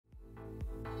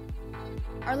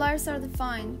Our lives are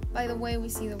defined by the way we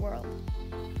see the world.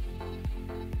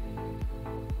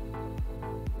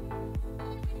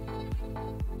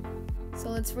 So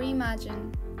let's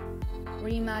reimagine,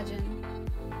 reimagine,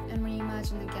 and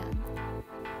reimagine again.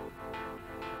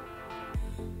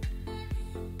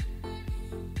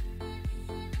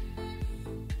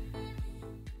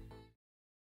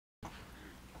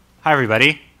 Hi,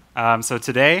 everybody. So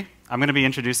today, I'm going to be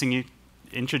introducing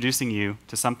you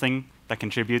to something that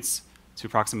contributes to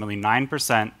approximately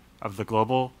 9% of the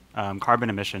global carbon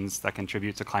emissions that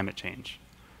contribute to climate change.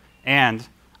 And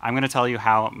I'm going to tell you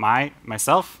how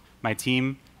myself, my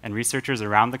team, and researchers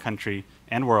around the country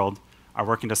and world are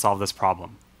working to solve this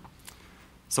problem.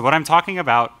 So what I'm talking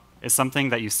about is something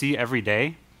that you see every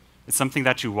day. It's something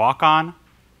that you walk on,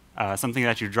 something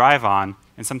that you drive on,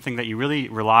 and something that you really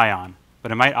rely on,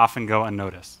 but it might often go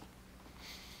unnoticed.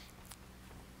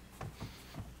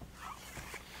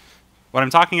 What I'm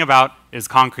talking about is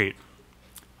concrete.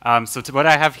 So what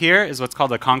I have here is what's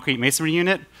called a concrete masonry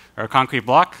unit, or a concrete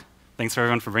block. Thanks for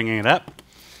everyone for bringing it up.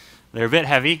 They're a bit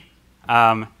heavy.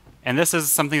 And this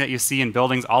is something that you see in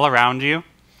buildings all around you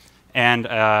and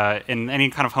in any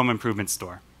kind of home improvement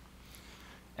store.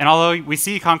 And although we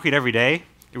see concrete every day,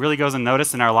 it really goes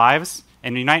unnoticed in our lives.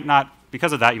 And you might not,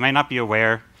 because of that, you might not be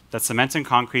aware that cement and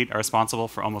concrete are responsible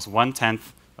for almost 1/10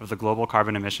 of the global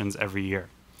carbon emissions every year.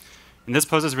 And this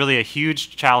poses really a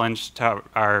huge challenge to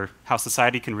how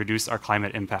society can reduce our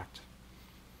climate impact.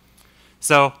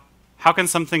 So how can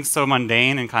something so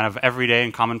mundane and kind of everyday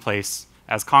and commonplace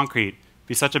as concrete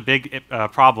be such a big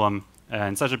problem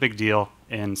and such a big deal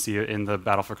in the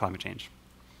battle for climate change?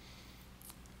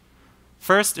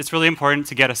 First, it's really important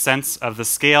to get a sense of the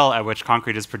scale at which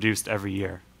concrete is produced every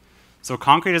year. So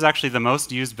concrete is actually the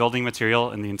most used building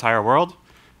material in the entire world,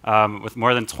 with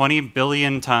more than 20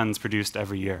 billion tons produced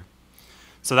every year.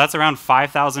 So that's around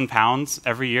 5,000 pounds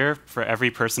every year for every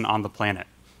person on the planet.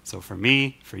 So for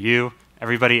me, for you,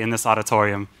 everybody in this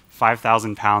auditorium,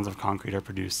 5,000 pounds of concrete are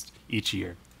produced each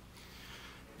year.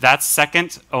 That's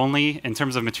second only, in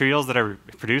terms of materials that are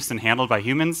produced and handled by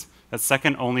humans, that's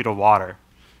second only to water.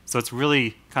 So it's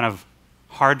really kind of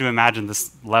hard to imagine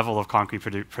this level of concrete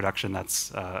production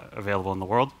that's available in the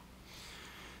world.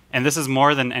 And this is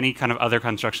more than any kind of other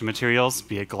construction materials,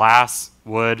 be it glass,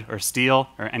 wood, or steel,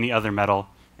 or any other metal,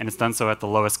 and it's done so at the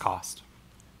lowest cost.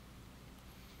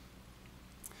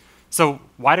 So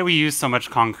why do we use so much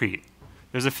concrete?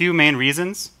 There's a few main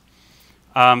reasons.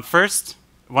 First,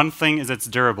 one thing is it's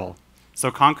durable.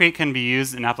 So concrete can be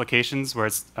used in applications where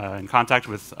it's in contact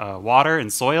with water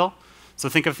and soil. So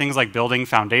think of things like building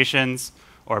foundations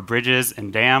or bridges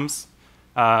and dams.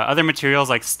 Other materials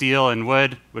like steel and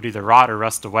wood would either rot or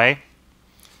rust away.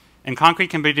 And concrete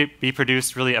can be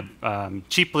produced really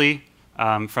cheaply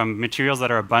from materials that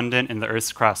are abundant in the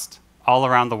Earth's crust all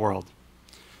around the world.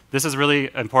 This is really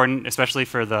important, especially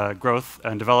for the growth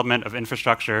and development of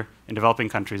infrastructure in developing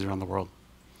countries around the world.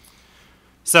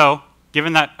 So,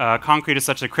 given that concrete is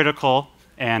such a critical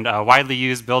and widely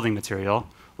used building material,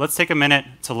 let's take a minute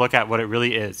to look at what it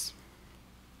really is.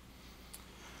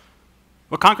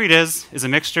 What concrete is a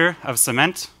mixture of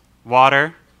cement,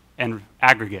 water, and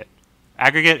aggregate.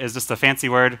 Aggregate is just a fancy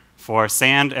word for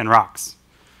sand and rocks.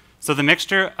 So the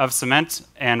mixture of cement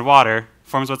and water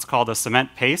forms what's called a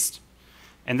cement paste,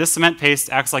 and this cement paste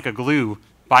acts like a glue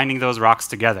binding those rocks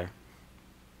together.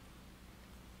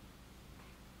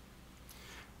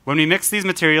 When we mix these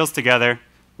materials together,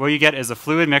 what you get is a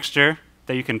fluid mixture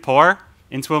that you can pour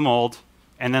into a mold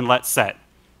and then let set.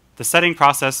 The setting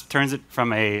process turns it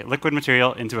from a liquid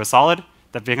material into a solid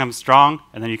that becomes strong,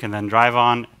 and then you can then drive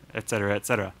on, et cetera, et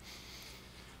cetera.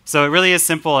 So it really is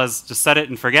simple as just set it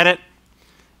and forget it,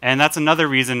 and that's another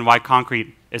reason why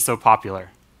concrete is so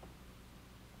popular.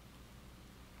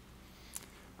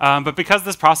 But because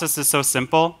this process is so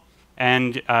simple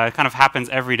and kind of happens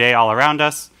every day all around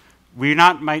us, we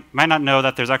might not know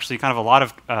that there's actually kind of a lot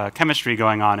of chemistry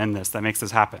going on in this that makes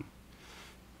this happen.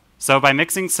 So by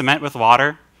mixing cement with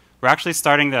water, we're actually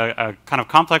starting a kind of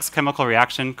complex chemical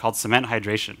reaction called cement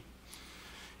hydration.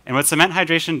 And what cement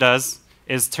hydration does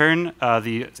is turn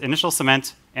the initial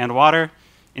cement and water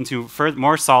into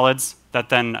more solids that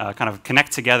then kind of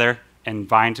connect together and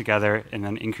bind together and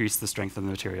then increase the strength of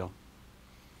the material.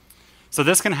 So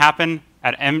this can happen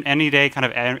at any day kind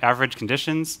of average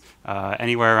conditions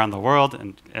anywhere around the world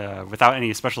and without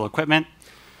any special equipment.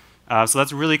 So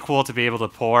that's really cool to be able to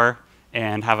pour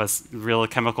and have a real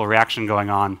chemical reaction going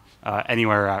on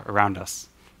anywhere around us.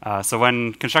 So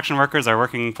when construction workers are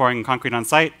pouring concrete on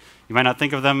site, you might not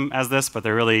think of them as this, but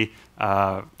they're really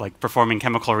like performing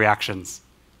chemical reactions.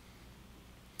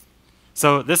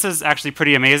 So this is actually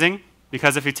pretty amazing.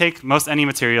 because if you take most any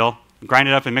material, grind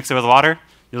it up and mix it with water,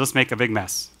 you'll just make a big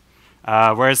mess.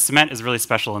 Whereas cement is really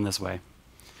special in this way.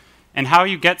 And how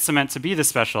you get cement to be this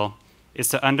special is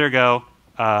to undergo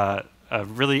a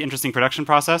really interesting production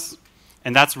process,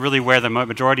 and that's really where the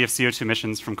majority of CO2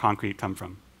 emissions from concrete come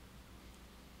from.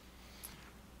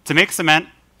 To make cement,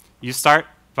 you start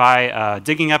by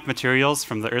digging up materials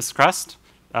from the Earth's crust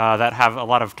that have a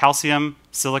lot of calcium,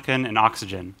 silicon, and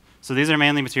oxygen. So these are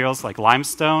mainly materials like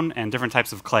limestone and different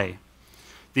types of clay.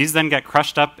 These then get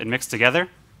crushed up and mixed together.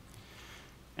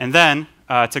 And then,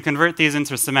 to convert these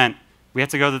into cement, we have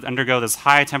to undergo this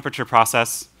high temperature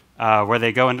process where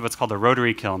they go into what's called a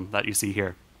rotary kiln that you see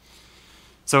here.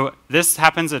 So this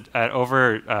happens at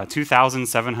over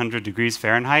 2,700 degrees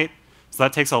Fahrenheit. So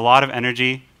that takes a lot of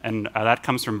energy, and that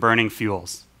comes from burning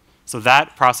fuels. So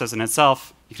that process in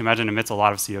itself, you can imagine, emits a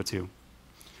lot of CO2.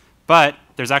 But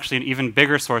there's actually an even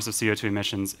bigger source of CO2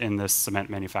 emissions in this cement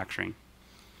manufacturing.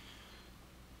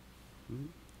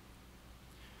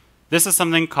 This is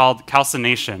something called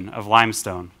calcination of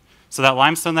limestone. So that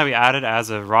limestone that we added as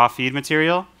a raw feed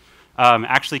material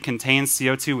actually contains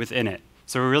CO2 within it.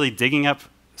 So we're really digging up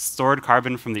stored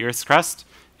carbon from the Earth's crust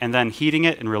and then heating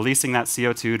it and releasing that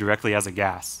CO2 directly as a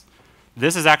gas.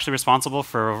 This is actually responsible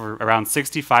for around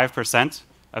 65%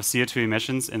 of CO2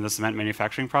 emissions in the cement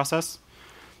manufacturing process.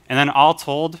 And then all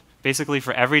told, basically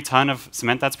for every ton of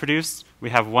cement that's produced, we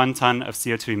have 1 ton of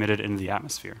CO2 emitted into the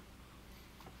atmosphere.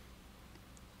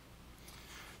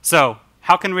 So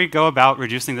how can we go about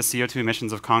reducing the CO2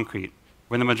 emissions of concrete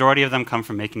when the majority of them come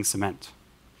from making cement?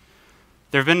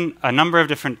 There have been a number of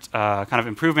different kind of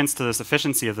improvements to this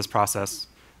efficiency of this process,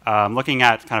 looking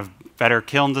at kind of better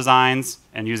kiln designs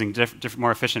and using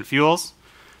more efficient fuels.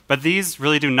 But these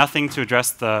really do nothing to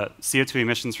address the CO2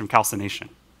 emissions from calcination.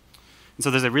 And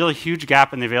so there's a really huge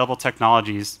gap in the available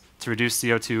technologies to reduce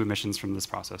CO2 emissions from this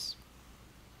process.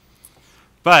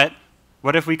 But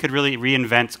what if we could really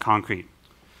reinvent concrete?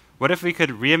 What if we could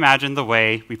reimagine the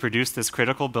way we produce this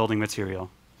critical building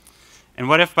material? And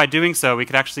what if by doing so, we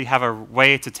could actually have a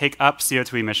way to take up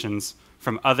CO2 emissions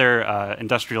from other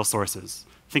industrial sources?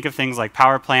 Think of things like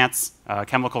power plants,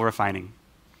 chemical refining.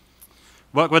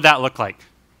 What would that look like?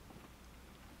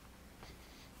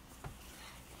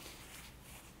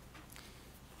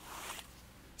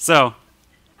 So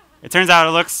it turns out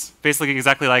it looks basically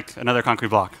exactly like another concrete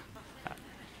block.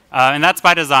 And that's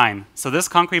by design. So this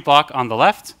concrete block on the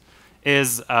left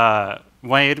is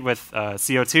made with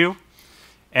CO2,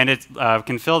 and it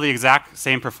can fill the exact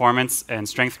same performance and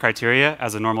strength criteria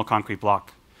as a normal concrete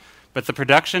block. But the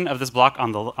production of this block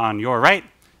on your right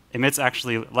emits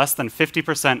actually less than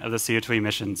 50% of the CO2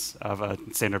 emissions of a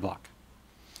standard block.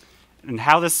 And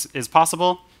how this is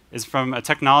possible is from a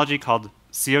technology called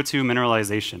CO2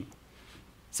 mineralization.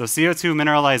 So CO2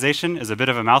 mineralization is a bit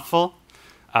of a mouthful,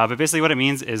 but basically what it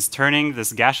means is turning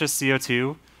this gaseous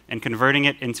CO2 and converting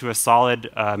it into a solid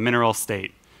mineral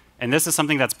state. And this is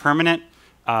something that's permanent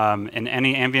in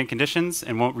any ambient conditions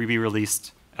and won't be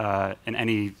released in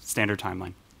any standard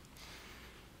timeline.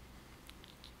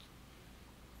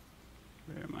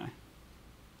 Where am I?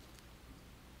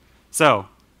 So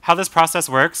how this process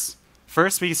works,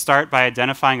 first we start by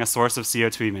identifying a source of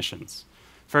CO2 emissions.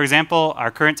 For example,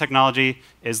 our current technology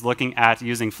is looking at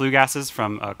using flue gases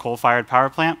from a coal-fired power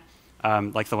plant,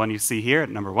 like the one you see here at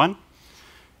number 1.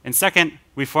 And second,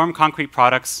 we form concrete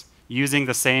products using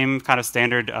the same kind of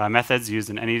standard methods used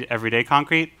in any everyday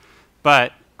concrete,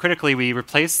 but critically, we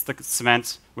replace the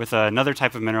cement with another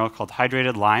type of mineral called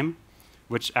hydrated lime,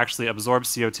 which actually absorbs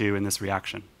CO2 in this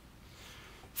reaction.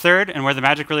 Third, and where the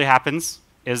magic really happens,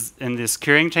 is in this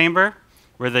curing chamber,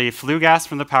 where the flue gas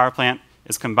from the power plant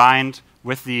is combined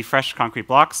with the fresh concrete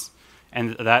blocks,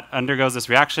 and that undergoes this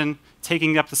reaction,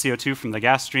 taking up the CO2 from the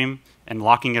gas stream and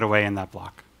locking it away in that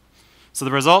block. So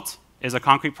the result is a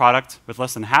concrete product with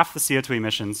less than half the CO2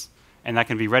 emissions, and that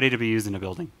can be ready to be used in a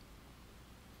building.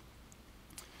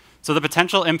 So the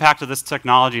potential impact of this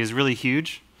technology is really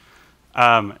huge.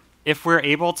 If we're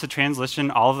able to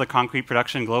transition all of the concrete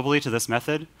production globally to this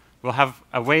method, we'll have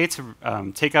a way to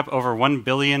take up over 1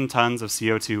 billion tons of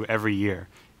CO2 every year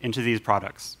into these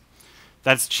products.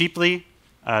 That's cheaply,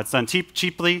 it's done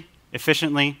cheaply,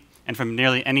 efficiently, and from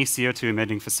nearly any CO2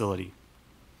 emitting facility.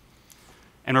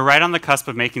 And we're right on the cusp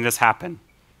of making this happen.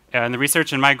 In the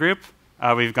research in my group,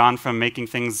 we've gone from making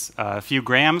things a few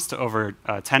grams to over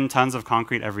 10 tons of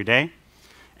concrete every day.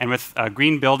 And with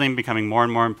green building becoming more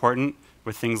and more important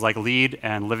with things like LEED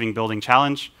and Living Building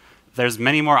Challenge, there's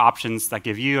many more options that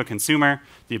give you, a consumer,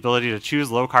 the ability to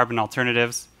choose low carbon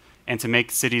alternatives and to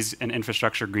make cities and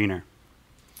infrastructure greener.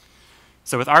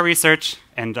 So with our research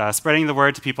and spreading the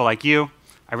word to people like you,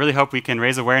 I really hope we can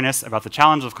raise awareness about the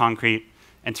challenge of concrete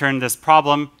and turn this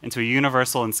problem into a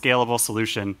universal and scalable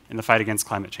solution in the fight against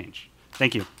climate change.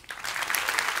 Thank you.